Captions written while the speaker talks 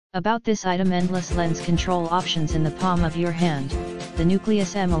About this item: endless lens control options in the palm of your hand. The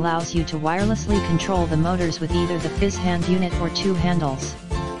Nucleus-M allows you to wirelessly control the motors with either the fizz hand unit or two handles.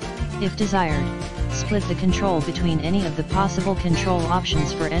 If desired, split the control between any of the possible control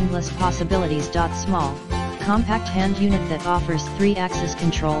options for endless possibilities. Small, compact hand unit that offers 3-axis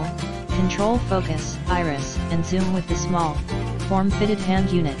control, control focus, iris, and zoom with the small, form-fitted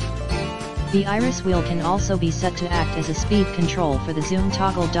hand unit. The iris wheel can also be set to act as a speed control for the zoom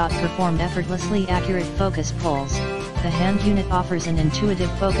toggle. Perform effortlessly accurate focus pulls. The hand unit offers an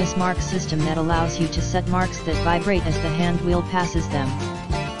intuitive focus mark system that allows you to set marks that vibrate as the hand wheel passes them.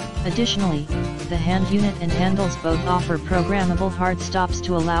 Additionally, the hand unit and handles both offer programmable hard stops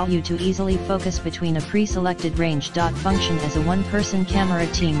to allow you to easily focus between a pre-selected range. Function as a one-person camera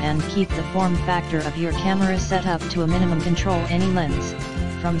team and keep the form factor of your camera set up to a minimum. Control any lens,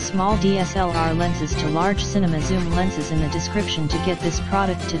 from small DSLR lenses to large cinema zoom lenses, in the description to get this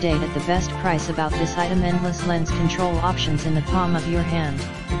product today at the best price. About this item: endless lens control options in the palm of your hand.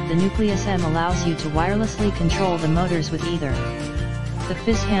 The Nucleus-M allows you to wirelessly control the motors with either the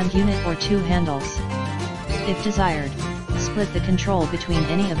fizz hand unit or two handles. If desired, split the control between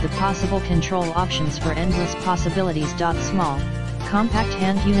any of the possible control options for endless possibilities. Small, compact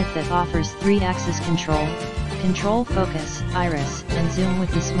hand unit that offers 3-axis control, control focus, iris, and zoom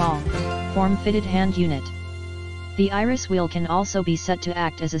with the small, form-fitted hand unit. The iris wheel can also be set to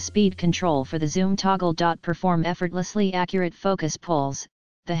act as a speed control for the zoom toggle. Perform effortlessly accurate focus pulls.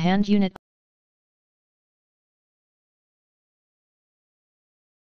 The hand unit